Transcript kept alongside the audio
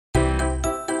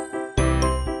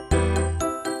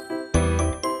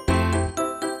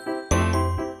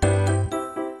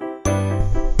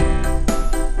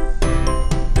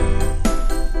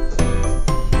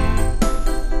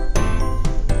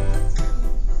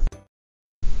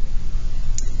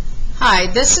Hi,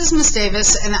 this is Ms.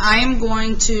 Davis, and I am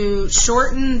going to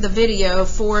shorten the video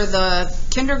for the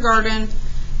kindergarten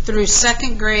through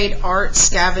second grade art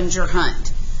scavenger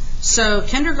hunt. So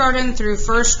kindergarten through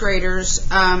first graders,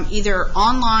 either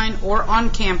online or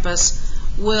on campus,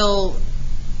 will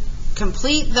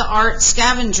complete the art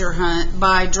scavenger hunt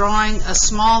by drawing a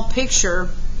small picture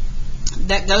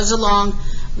that goes along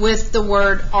with the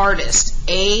word artist,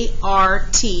 A-R-T-I-S-T.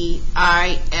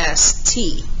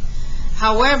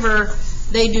 However,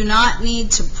 they do not need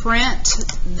to print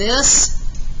this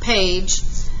page.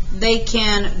 They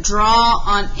can draw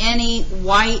on any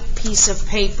white piece of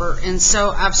paper. And so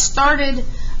I've started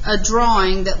a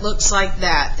drawing that looks like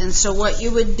that. And so what you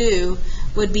would do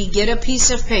would be get a piece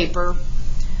of paper,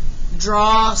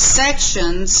 draw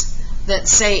sections that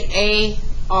say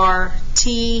A-R-T-I-S-T.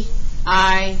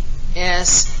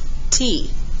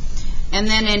 And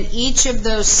then in each of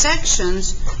those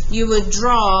sections, you would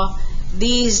draw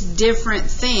these different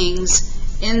things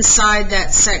inside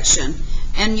that section.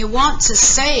 And you want to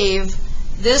save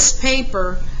this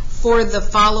paper for the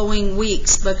following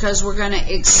weeks, because we're going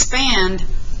to expand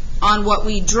on what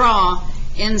we draw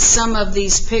in some of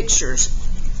these pictures.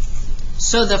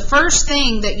 So the first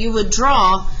thing that you would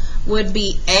draw would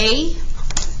be A,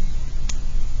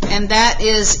 and that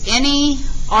is any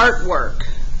artwork.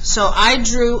 So I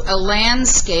drew a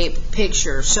landscape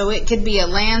picture. So it could be a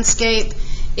landscape,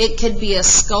 it could be a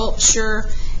sculpture,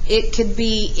 it could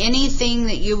be anything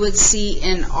that you would see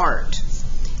in art.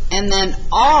 And then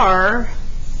R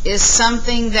is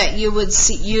something that you would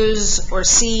use or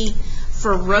see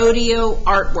for rodeo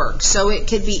artwork. So it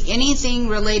could be anything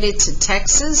related to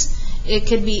Texas, it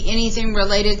could be anything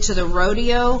related to the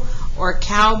rodeo, or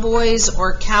cowboys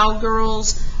or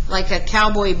cowgirls, like a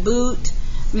cowboy boot,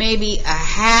 maybe a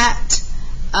hat,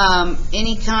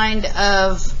 any kind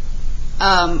of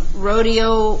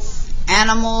rodeo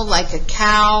animal like a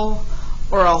cow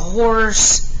or a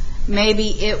horse. Maybe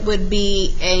it would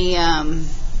be a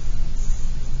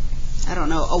I don't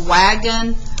know, a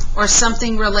wagon or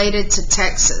something related to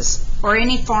Texas, or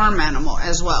any farm animal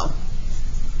as well.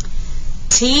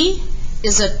 T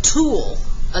is a tool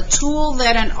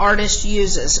that an artist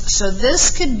uses. So this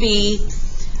could be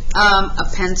a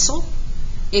pencil,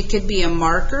 it could be a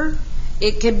marker,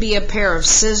 it could be a pair of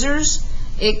scissors,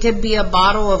 it could be a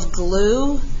bottle of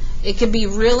glue, it could be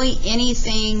really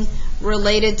anything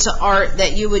related to art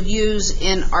that you would use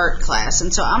in art class.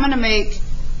 And so I'm going to make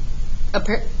a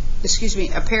pair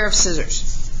of scissors.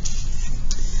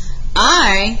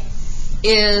 I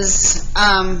is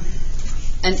an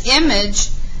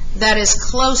image that is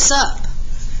close up.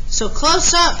 So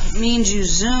close up means you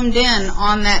zoomed in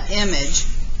on that image.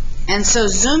 And so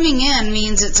zooming in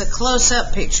means it's a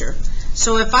close-up picture.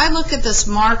 So if I look at this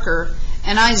marker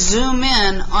and I zoom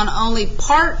in on only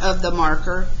part of the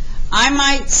marker, I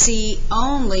might see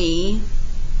only,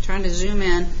 trying to zoom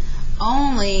in,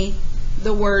 only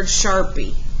the word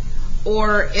Sharpie.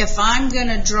 Or if I'm going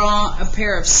to draw a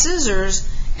pair of scissors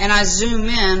and I zoom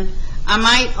in, I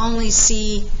might only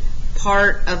see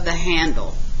part of the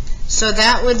handle. So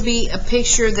that would be a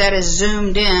picture that is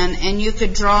zoomed in, and you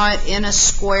could draw it in a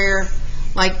square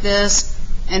like this,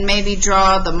 and maybe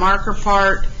draw the marker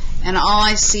part, and all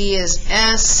I see is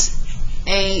S-H-A.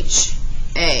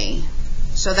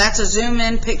 So that's a zoom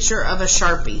in picture of a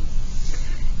Sharpie.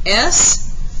 S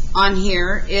on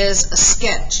here is a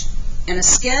sketch, and a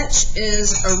sketch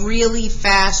is a really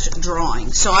fast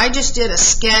drawing. So I just did a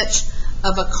sketch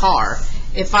of a car.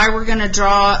 If I were going to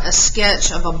draw a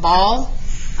sketch of a ball,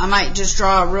 I might just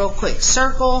draw a real quick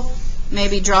circle,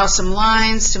 maybe draw some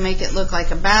lines to make it look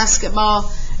like a basketball,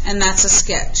 and that's a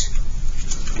sketch.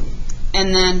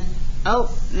 And then, oh,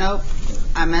 nope,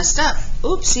 I messed up.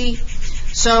 Oopsie.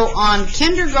 So on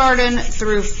kindergarten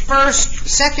through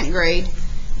second grade,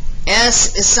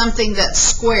 S is something that's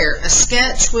square. A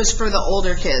sketch was for the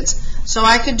older kids. So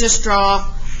I could just draw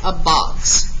a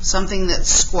box, something that's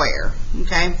square,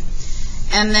 okay?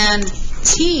 And then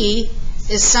T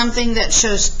is something that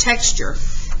shows texture.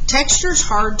 Texture is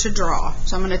hard to draw,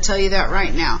 so I'm going to tell you that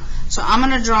right now. So I'm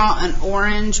going to draw an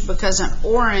orange, because an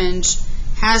orange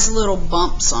has little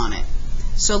bumps on it.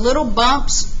 So little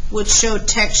bumps would show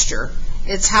texture.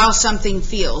 It's how something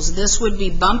feels. This would be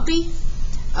bumpy.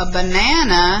 A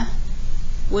banana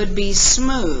would be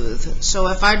smooth. So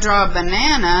if I draw a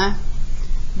banana,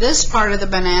 this part of the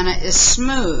banana is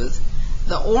smooth.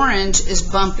 The orange is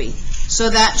bumpy. So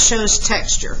that shows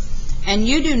texture. And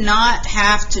you do not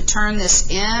have to turn this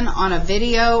in on a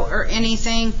video or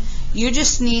anything. You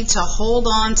just need to hold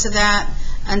on to that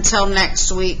until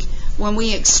next week, when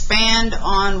we expand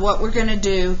on what we're going to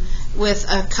do with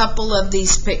a couple of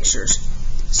these pictures.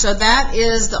 So that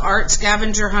is the art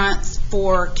scavenger hunt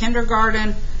for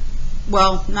kindergarten.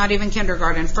 Well, not even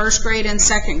kindergarten, first grade and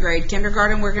second grade.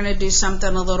 Kindergarten, we're going to do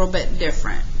something a little bit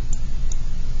different.